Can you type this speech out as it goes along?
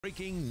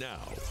Breaking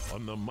now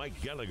on the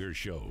Mike Gallagher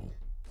Show.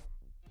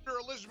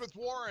 Elizabeth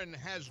Warren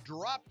has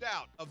dropped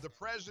out of the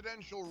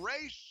presidential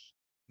race.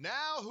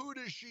 Now, who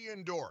does she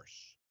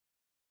endorse?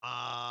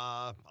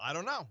 I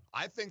don't know.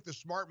 I think the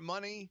smart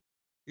money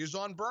is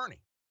on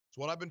Bernie. It's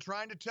what I've been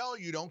trying to tell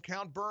you. Don't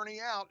count Bernie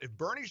out. If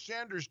Bernie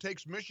Sanders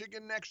takes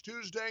Michigan next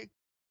Tuesday,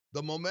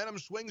 the momentum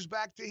swings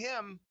back to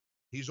him.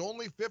 He's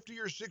only 50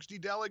 or 60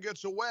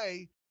 delegates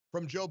away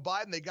from Joe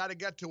Biden. They got to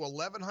get to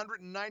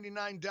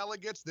 1,199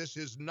 delegates. This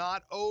is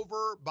not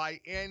over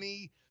by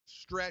any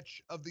stretch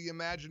of the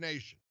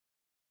imagination.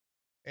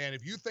 And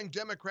if you think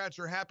Democrats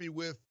are happy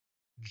with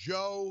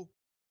Joe,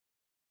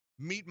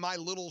 meet my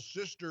little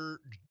sister,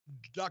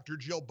 Dr.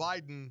 Jill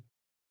Biden,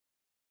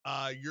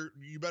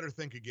 you better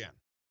think again.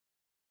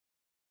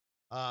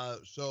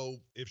 So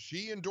if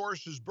she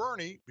endorses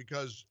Bernie,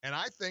 and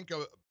I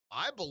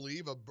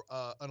believe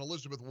an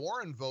Elizabeth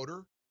Warren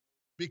voter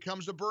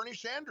becomes a Bernie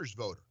Sanders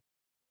voter.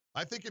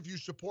 I think if you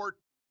support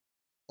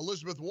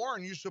Elizabeth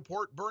Warren, you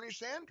support Bernie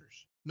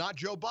Sanders, not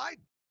Joe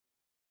Biden.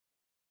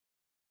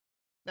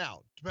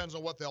 Now, depends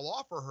on what they'll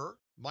offer her.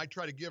 Might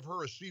try to give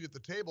her a seat at the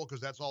table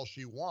because that's all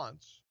she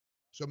wants.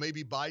 So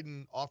maybe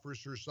Biden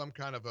offers her some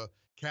kind of a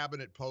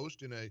cabinet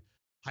post in a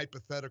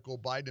hypothetical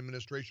Biden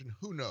administration.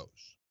 Who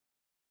knows?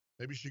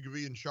 Maybe she could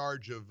be in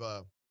charge of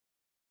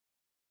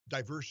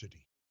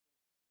diversity.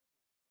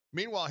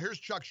 Meanwhile, here's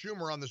Chuck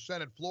Schumer on the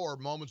Senate floor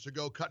moments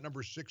ago, cut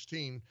number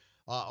 16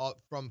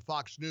 from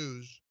Fox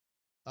News,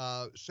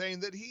 saying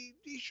that he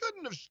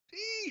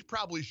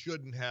probably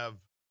shouldn't have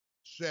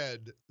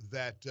said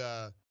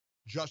that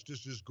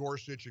Justices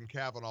Gorsuch and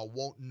Kavanaugh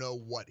won't know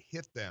what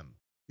hit them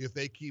if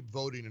they keep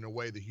voting in a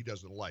way that he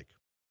doesn't like.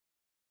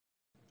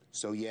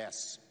 So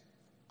yes,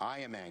 I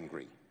am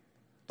angry.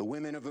 The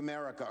women of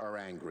America are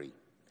angry.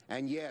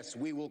 And yes,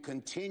 we will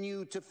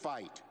continue to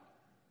fight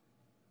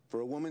for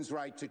a woman's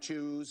right to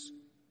choose.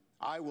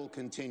 I will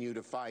continue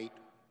to fight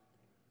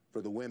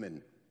for the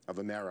women of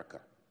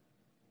America.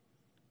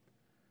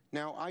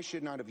 Now, I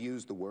should not have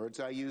used the words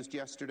I used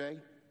yesterday.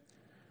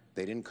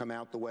 They didn't come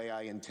out the way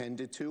I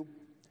intended to.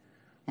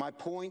 My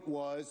point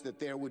was that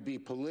there would be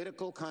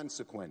political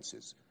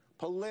consequences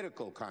for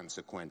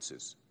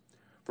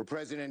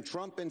President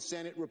Trump and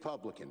Senate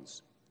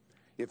Republicans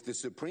if the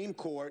Supreme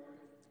Court,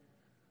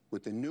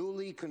 with the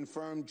newly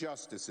confirmed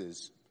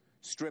justices,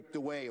 stripped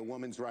away a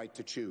woman's right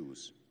to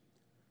choose.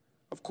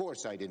 Of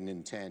course, I didn't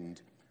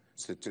intend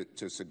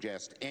to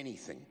suggest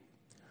anything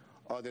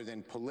other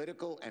than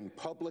political and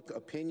public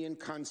opinion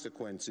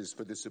consequences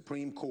for the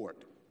Supreme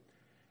Court,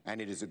 and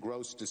it is a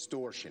gross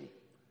distortion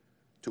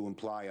to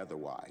imply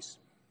otherwise.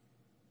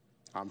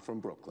 I'm from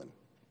Brooklyn.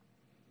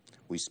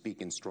 We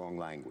speak in strong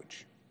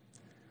language.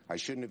 I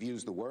shouldn't have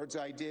used the words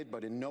I did,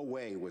 but in no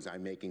way was I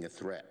making a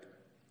threat.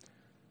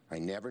 I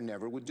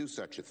never would do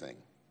such a thing.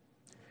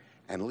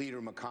 And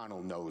Leader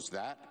McConnell knows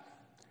that.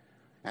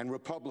 And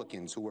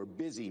Republicans who are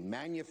busy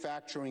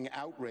manufacturing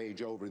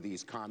outrage over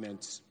these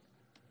comments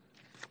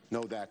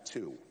know that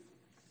too.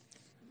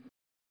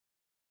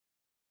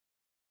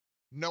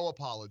 No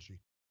apology.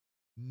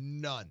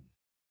 None.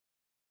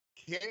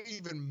 Can't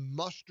even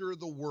muster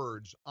the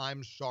words,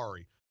 I'm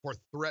sorry, for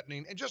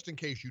threatening. And just in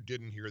case you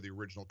didn't hear the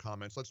original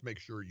comments, let's make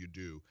sure you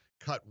do.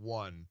 Cut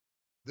 1.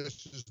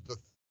 This is the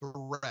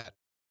threat.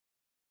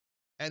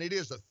 And it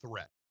is a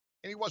threat.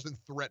 And he wasn't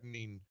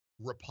threatening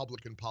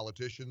Republican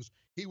politicians.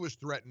 He was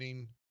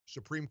threatening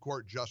Supreme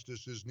Court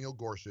Justices Neil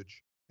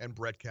Gorsuch and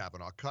Brett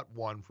Kavanaugh. Cut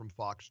 1 from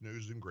Fox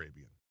News in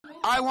Grabian.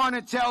 I want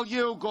to tell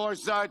you,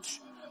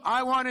 Gorsuch,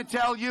 I want to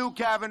tell you,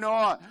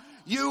 Kavanaugh,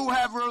 you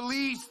have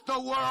released the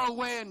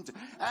whirlwind,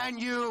 and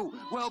you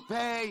will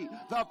pay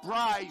the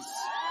price.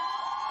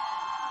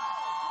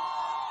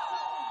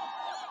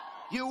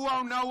 You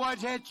won't know what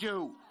hit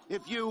you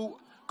if you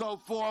go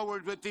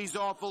forward with these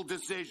awful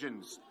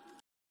decisions.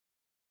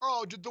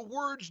 Oh, did the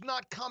words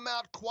not come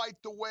out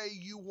quite the way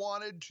you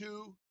wanted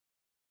to?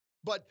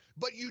 But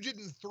you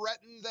didn't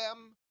threaten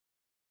them?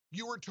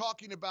 You were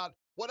talking about,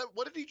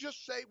 what did he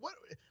just say?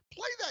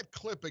 Play that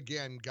clip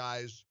again,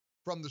 guys,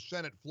 from the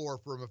Senate floor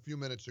from a few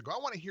minutes ago. I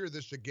want to hear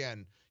this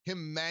again,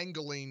 him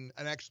mangling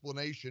an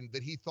explanation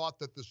that he thought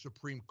that the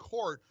Supreme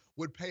Court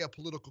would pay a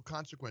political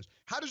consequence.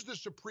 How does the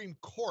Supreme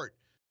Court,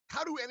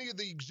 how do any of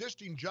the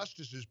existing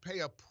justices pay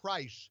a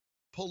price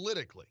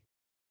politically?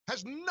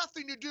 Has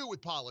nothing to do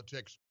with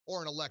politics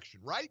or an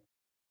election, right?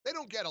 They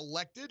don't get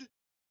elected.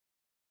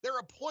 They're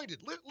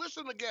appointed.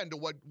 Listen again to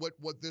what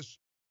this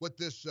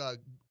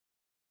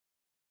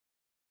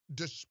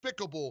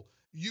despicable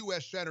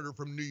U.S. Senator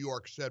from New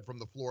York said from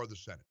the floor of the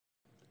Senate.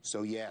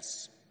 So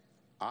yes,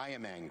 I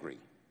am angry.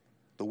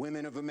 The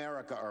women of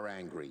America are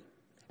angry.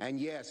 And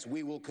yes,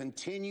 we will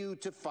continue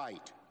to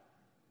fight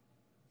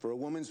for a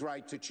woman's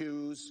right to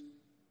choose.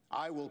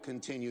 I will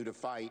continue to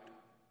fight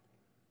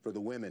for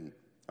the women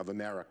of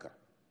America.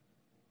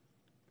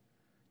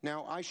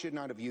 Now, I should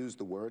not have used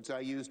the words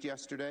I used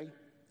yesterday.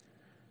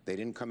 They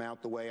didn't come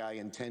out the way I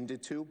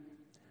intended to.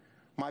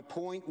 My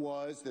point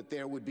was that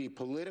there would be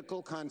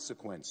political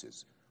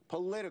consequences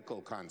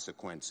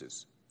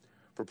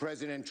for For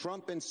President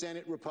Trump and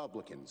Senate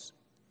Republicans,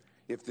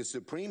 if the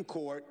Supreme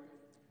Court,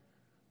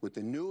 with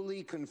the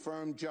newly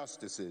confirmed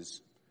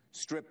justices,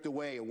 stripped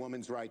away a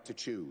woman's right to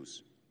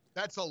choose.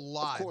 That's a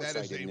lie. Of course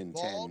That is I didn't a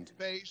intend.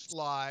 bald-faced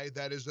lie.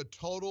 That is a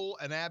total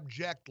and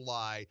abject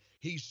lie.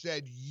 He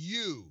said,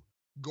 you,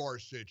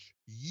 Gorsuch,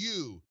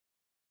 you,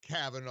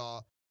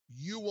 Kavanaugh,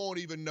 you won't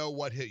even know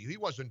what hit you. He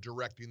wasn't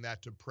directing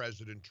that to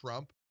President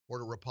Trump or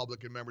to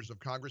Republican members of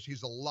Congress.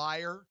 He's a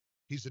liar.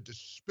 He's a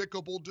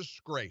despicable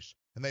disgrace,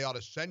 and they ought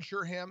to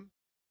censure him.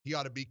 He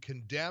ought to be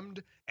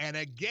condemned. And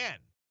again,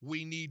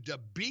 we need to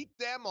beat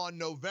them on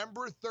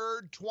November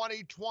 3rd,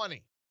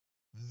 2020.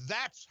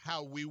 That's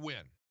how we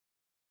win.